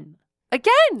again.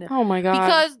 Oh my God.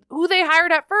 Because who they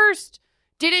hired at first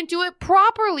didn't do it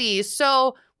properly.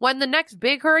 So when the next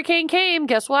big hurricane came,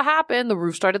 guess what happened? The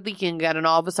roof started leaking again, and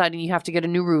all of a sudden you have to get a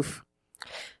new roof. It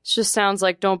just sounds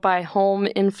like don't buy a home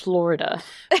in Florida.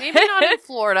 Maybe not in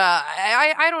Florida.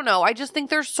 I don't know. I just think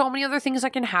there's so many other things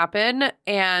that can happen,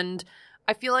 and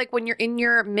I feel like when you're in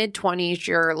your mid-20s,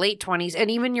 your late 20s, and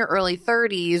even your early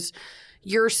 30s,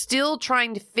 you're still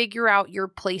trying to figure out your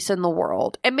place in the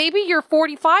world. And maybe you're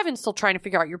 45 and still trying to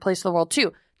figure out your place in the world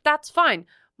too. That's fine.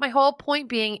 My whole point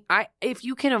being, if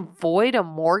you can avoid a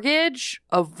mortgage,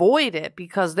 avoid it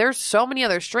because there's so many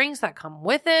other strings that come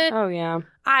with it. Oh, yeah.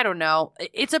 I don't know.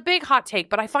 It's a big hot take,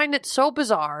 but I find it so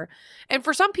bizarre. And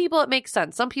for some people, it makes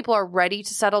sense. Some people are ready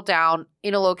to settle down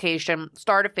in a location,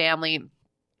 start a family.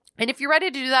 And if you're ready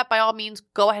to do that, by all means,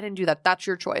 go ahead and do that. That's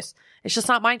your choice. It's just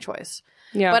not my choice.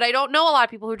 Yeah. But I don't know a lot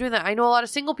of people who are doing that. I know a lot of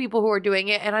single people who are doing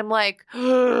it. And I'm like,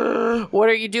 what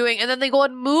are you doing? And then they go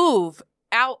and move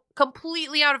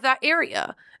completely out of that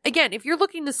area. Again, if you're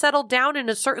looking to settle down in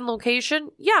a certain location,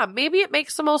 yeah, maybe it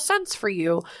makes the most sense for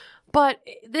you. But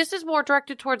this is more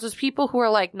directed towards those people who are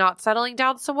like not settling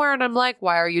down somewhere. And I'm like,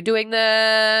 why are you doing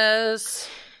this?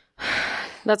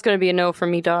 That's going to be a no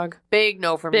from me, dog. Big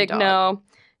no from me, dog. Big no.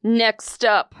 Next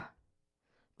up,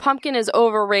 pumpkin is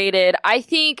overrated. I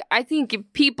think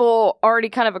people already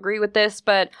kind of agree with this,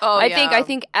 but I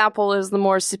think apple is the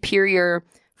more superior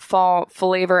fall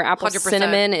flavor. Apple 100%.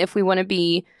 Cinnamon, if we want to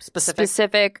be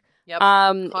specific. Yep.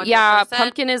 Yeah,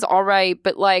 pumpkin is all right,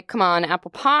 but like, come on, apple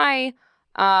pie.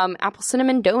 Apple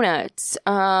cinnamon donuts.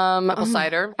 Apple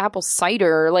cider. Apple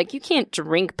cider. Like, you can't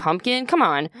drink pumpkin. Come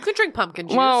on. You can drink pumpkin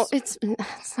juice. Well, it's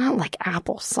not like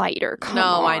apple cider. Come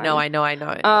on. I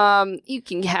know. You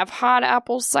can have hot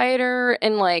apple cider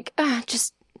and like,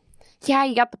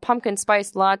 you got the pumpkin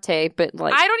spice latte, but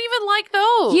like, I don't even like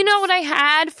those. You know what I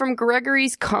had from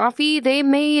Gregory's Coffee? They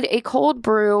made a cold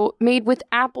brew made with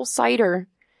apple cider.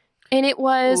 And it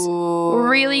was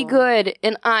really good.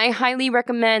 And I highly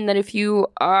recommend that if you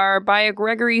are by a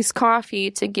Gregory's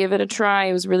Coffee to give it a try.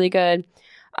 It was really good.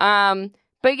 But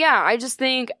yeah, I just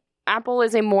think apple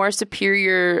is a more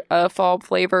superior fall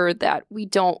flavor that we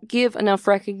don't give enough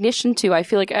recognition to. I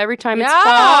feel like every time it's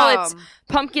fall, it's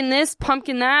pumpkin this,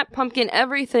 pumpkin that, pumpkin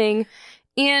everything.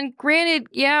 And granted,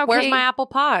 yeah, okay. Where's my apple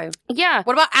pie? Yeah.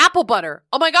 What about apple butter?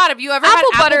 Oh my God, have you ever had apple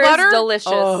butter? Apple butter is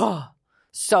delicious. Oh.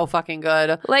 So fucking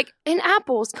good. Like, and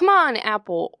apples, come on,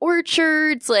 apple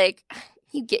orchards, like,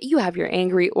 you have your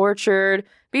Angry Orchard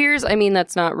beers. I mean,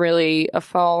 that's not really a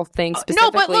fall thing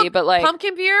specifically, but like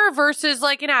pumpkin beer versus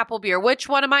like an apple beer. Which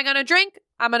one am I going to drink?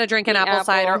 I'm going to drink an apple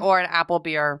cider or an apple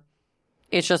beer.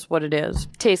 It's just what it is.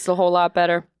 Tastes a whole lot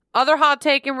better. Other hot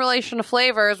take in relation to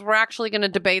flavors, we're actually going to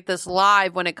debate this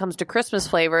live when it comes to Christmas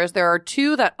flavors. There are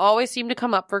two that always seem to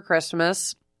come up for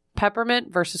Christmas.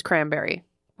 Peppermint versus cranberry.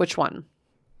 Which one?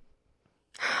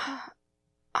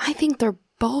 I think they're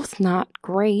both not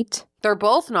great. They're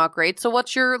both not great. So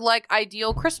what's your like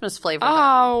ideal Christmas flavor?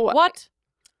 Oh, then? What?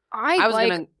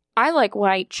 I like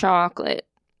white chocolate.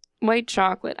 White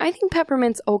chocolate. I think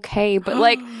peppermint's okay, but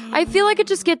like I feel like it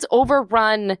just gets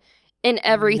overrun in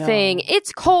everything. No.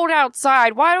 It's cold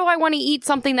outside. Why do I want to eat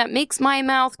something that makes my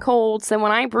mouth cold? So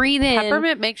when I breathe in,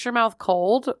 peppermint makes your mouth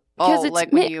cold. Because it's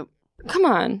like when you come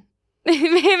on.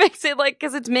 It makes it like,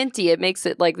 because it's minty, it makes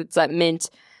it like it's that mint,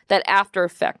 that after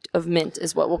effect of mint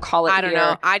is what we'll call it. I don't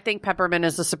know. I think peppermint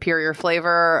is the superior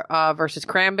flavor versus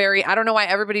cranberry. I don't know why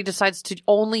everybody decides to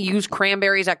only use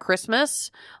cranberries at Christmas.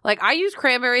 Like, I use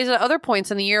cranberries at other points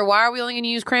in the year. Why are we only going to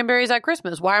use cranberries at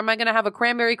Christmas? Why am I going to have a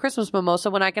cranberry Christmas mimosa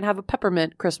when I can have a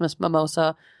peppermint Christmas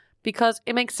mimosa? Because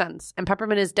it makes sense. And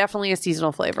peppermint is definitely a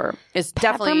seasonal flavor. It's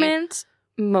definitely peppermint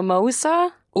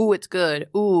mimosa. Ooh, it's good.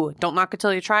 Ooh, don't knock it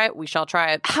till you try it. We shall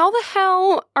try it. How the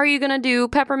hell are you going to do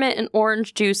peppermint and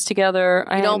orange juice together?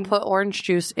 You don't put orange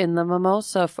juice in the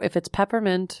mimosa if it's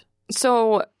peppermint.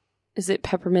 So, is it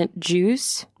peppermint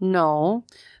juice? No.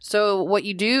 So what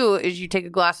you do is you take a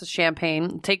glass of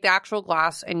champagne, take the actual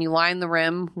glass, and you line the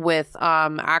rim with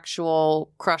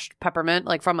actual crushed peppermint,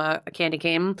 like from a candy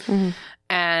cane. Mm-hmm.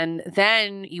 And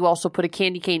then you also put a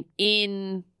candy cane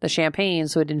in the champagne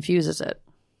so it infuses it.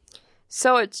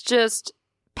 So it's just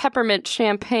peppermint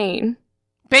champagne.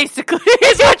 Basically,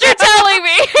 is what you're telling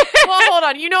me. Well, hold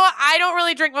on. You know what? I don't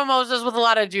really drink mimosas with a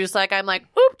lot of juice. Like, I'm like,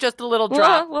 oop, just a little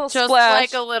drop. Little just splash.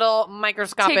 Like a little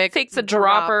microscopic Takes a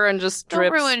dropper and just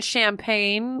drips. Don't ruin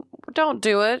champagne. Don't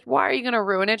do it. Why are you going to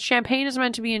ruin it? Champagne is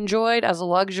meant to be enjoyed as a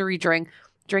luxury drink.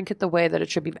 Drink it the way that it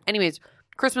should be. Anyways,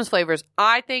 Christmas flavors.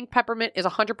 I think peppermint is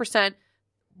 100%,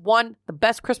 one, the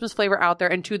best Christmas flavor out there,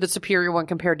 and two, the superior one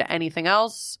compared to anything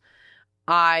else.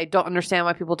 I don't understand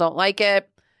why people don't like it.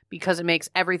 Because it makes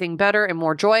everything better and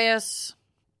more joyous.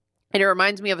 And it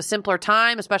reminds me of a simpler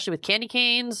time, especially with candy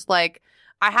canes. Like,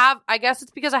 I guess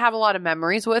it's because I have a lot of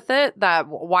memories with it, that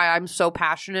why I'm so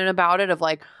passionate about it, of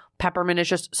like, peppermint is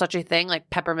just such a thing, like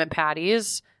peppermint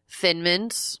patties, Thin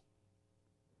Mints.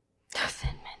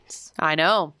 Thin Mints. I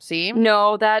know, see?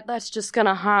 No, that's just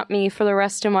gonna haunt me for the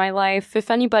rest of my life. If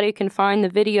anybody can find the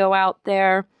video out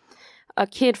there, a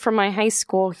kid from my high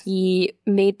school, he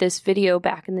made this video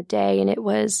back in the day, and it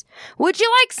was, would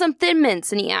you like some Thin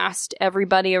Mints? And he asked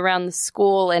everybody around the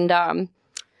school, and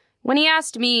when he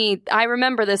asked me, I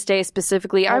remember this day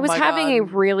specifically, I was having a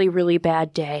really, really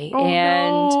bad day. Oh,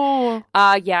 and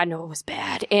no. Yeah, no, it was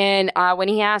bad. And when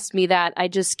he asked me that, I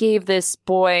just gave this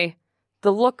boy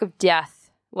the look of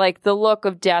death. Like, the look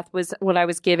of death was what I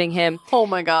was giving him. Oh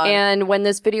my God. And when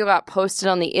this video got posted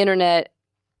on the internet,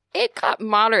 it got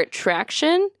moderate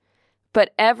traction,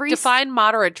 but Define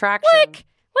moderate traction. Like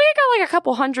it got like a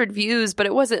couple hundred views, but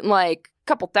it wasn't like a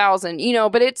couple thousand,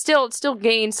 but it still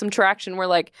gained some traction where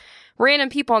like random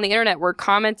people on the internet were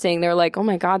commenting. They're like, oh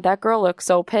my God, that girl looks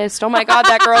so pissed. Oh my God,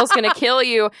 that girl's going to kill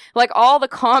you. Like, all the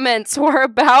comments were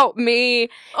about me.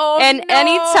 Oh, and no.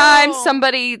 anytime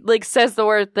somebody like says the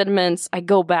word Thin Mints, I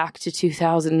go back to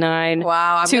 2009.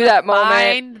 Wow. I'm to that moment.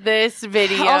 Find this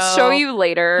video. I'll show you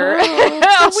later.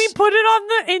 Can we put it on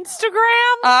the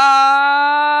Instagram?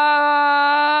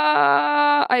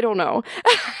 I don't know.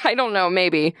 I don't know.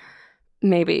 Maybe.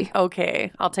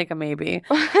 Okay, I'll take a maybe.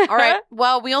 All right.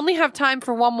 Well, we only have time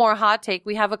for one more hot take.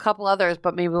 We have a couple others,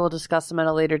 but maybe we'll discuss them at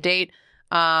a later date.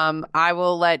 I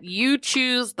will let you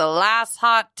choose the last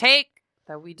hot take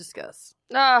that we discuss.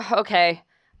 Okay.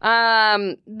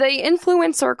 The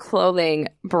influencer clothing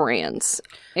brands.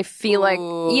 I feel like,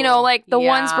 like the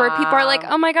ones where people are like,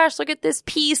 oh my gosh, look at this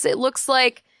piece. It looks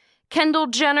like Kendall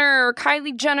Jenner or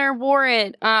Kylie Jenner wore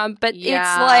it, but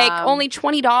it's like only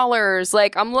 $20.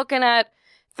 Like, I'm looking at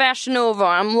Fashion Nova,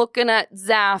 I'm looking at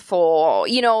Zaful,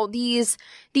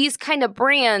 these kind of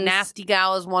brands. Nasty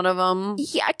Gal is one of them.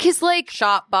 Yeah, because like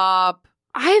Shop Bop.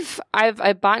 I've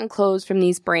bought clothes from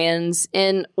these brands,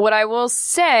 and what I will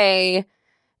say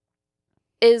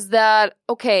is that,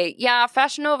 okay, yeah,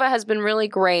 Fashion Nova has been really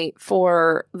great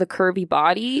for the curvy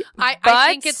body. I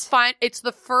think it's fine. It's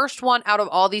the first one out of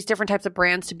all these different types of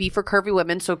brands to be for curvy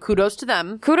women, so kudos to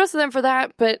them. Kudos to them for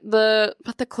that, but the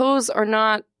clothes are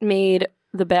not made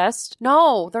the best.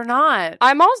 No, they're not.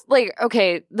 I'm also like,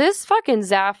 okay, this fucking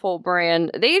Zaful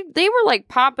brand, they were like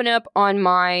popping up on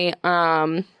my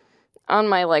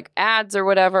like ads or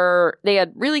whatever. They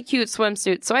had really cute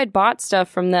swimsuits, so I had bought stuff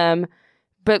from them,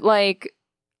 but like,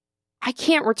 I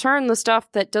can't return the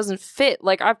stuff that doesn't fit.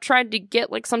 Like, I've tried to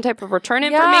get like some type of return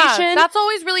information. That's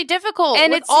always really difficult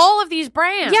and with it's all of these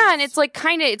brands. Yeah, and it's like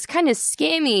kind of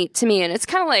scammy to me, and it's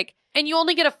kind of like, and you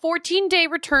only get a 14-day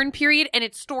return period, and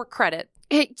it's store credit.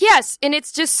 Yes, and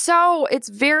it's just so it's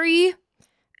very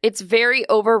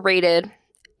overrated,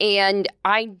 and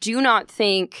I do not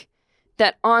think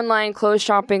that online clothes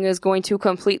shopping is going to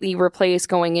completely replace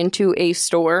going into a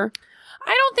store.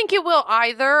 I don't think it will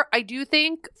either. I do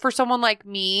think for someone like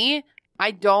me,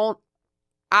 I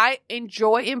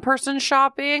enjoy in-person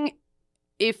shopping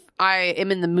if I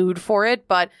am in the mood for it,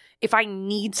 but if I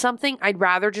need something, I'd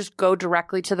rather just go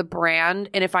directly to the brand,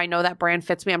 and if I know that brand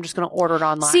fits me, I'm just going to order it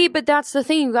online. See, but that's the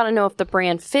thing. You got to know if the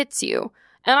brand fits you.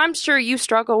 And I'm sure you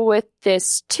struggle with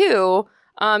this too.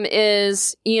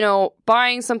 Is,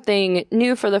 buying something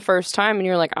new for the first time and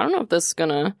you're like, I don't know if this is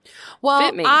gonna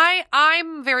fit me.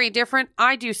 I'm very different.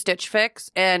 I do Stitch Fix,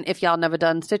 and if y'all never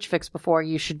done Stitch Fix before,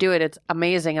 you should do it. It's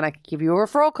amazing, and I can give you a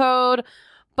referral code.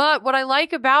 But what I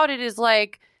like about it is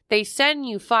like they send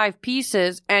you 5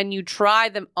 pieces and you try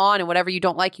them on, and whatever you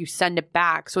don't like, you send it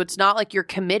back. So it's not like you're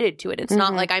committed to it. It's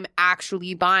not like I'm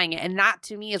actually buying it. And that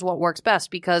to me is what works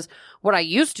best, because what I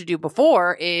used to do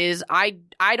before is I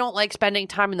don't like spending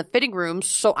time in the fitting rooms.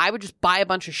 So I would just buy a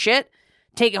bunch of shit,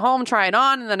 take it home, try it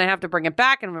on, and then I have to bring it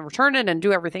back and return it and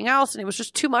do everything else. And it was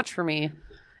just too much for me.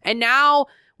 And now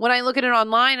when I look at it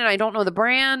online and I don't know the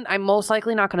brand, I'm most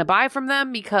likely not going to buy from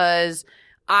them, because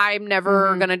I'm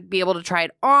never going to be able to try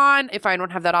it on if I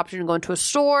don't have that option to go into a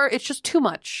store. It's just too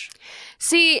much.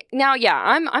 See, now, yeah,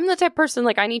 I'm the type of person,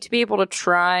 like, I need to be able to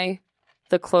try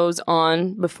the clothes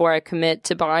on before I commit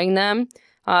to buying them.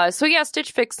 So yeah,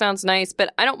 Stitch Fix sounds nice,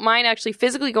 but I don't mind actually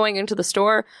physically going into the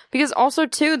store, because also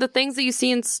too, the things that you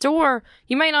see in store,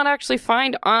 you might not actually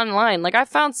find online. Like, I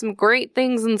found some great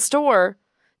things in store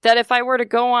that if I were to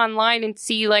go online and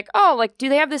see, like, oh, like, do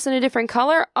they have this in a different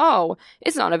color? Oh,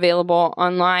 it's not available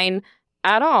online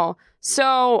at all.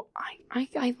 So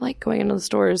I like going into the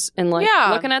stores and, like,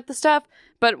 looking at the stuff.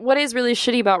 But what is really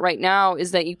shitty about right now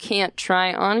is that you can't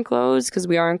try on clothes because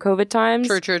we are in COVID times.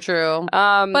 True.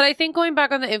 But I think going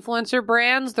back on the influencer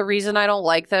brands, the reason I don't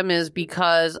like them is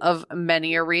because of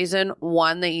many a reason.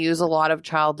 One, they use a lot of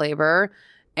child labor,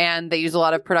 and they use a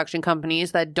lot of production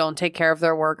companies that don't take care of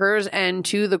their workers. And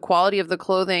 2, the quality of the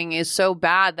clothing is so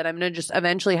bad that I'm going to just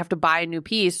eventually have to buy a new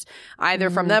piece, either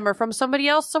from them or from somebody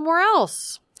else somewhere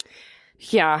else.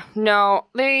 Yeah, no,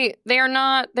 they're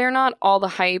not all the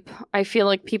hype. I feel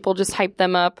like people just hype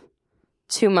them up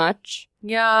too much.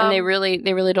 Yeah. And they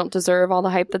really don't deserve all the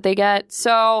hype that they get.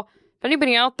 So if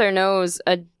anybody out there knows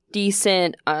a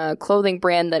decent clothing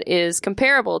brand that is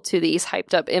comparable to these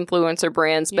hyped up influencer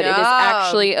brands, but it is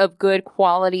actually of good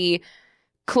quality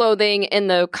clothing and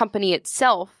the company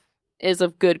itself is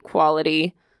of good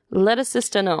quality, let us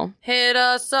sister know. Hit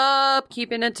us up,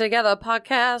 Keeping It Together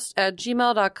Podcast at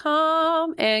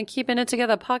gmail.com and Keeping It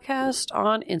Together Podcast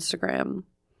on Instagram.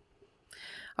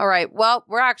 All right. Well,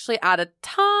 we're actually out of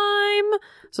time.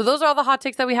 So those are all the hot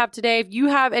takes that we have today. If you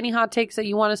have any hot takes that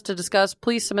you want us to discuss,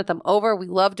 please submit them over. We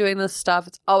love doing this stuff.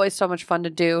 It's always so much fun to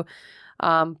do.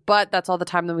 But that's all the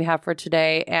time that we have for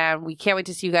today. And we can't wait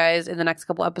to see you guys in the next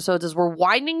couple episodes as we're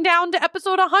winding down to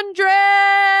episode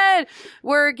 100.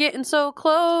 We're getting so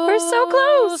close. We're so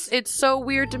close. It's so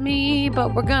weird to me,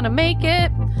 but we're going to make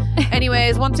it.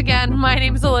 Anyways, once again, my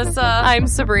name's Alyssa. I'm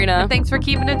Sabrina. And thanks for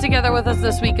keeping it together with us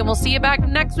this week. And we'll see you back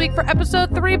next week for episode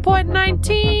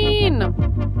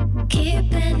 3.19.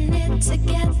 Keeping it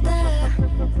together.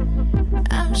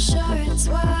 I'm sure it's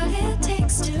what it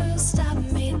takes to stop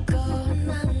me going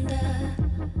under.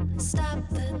 Stop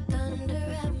the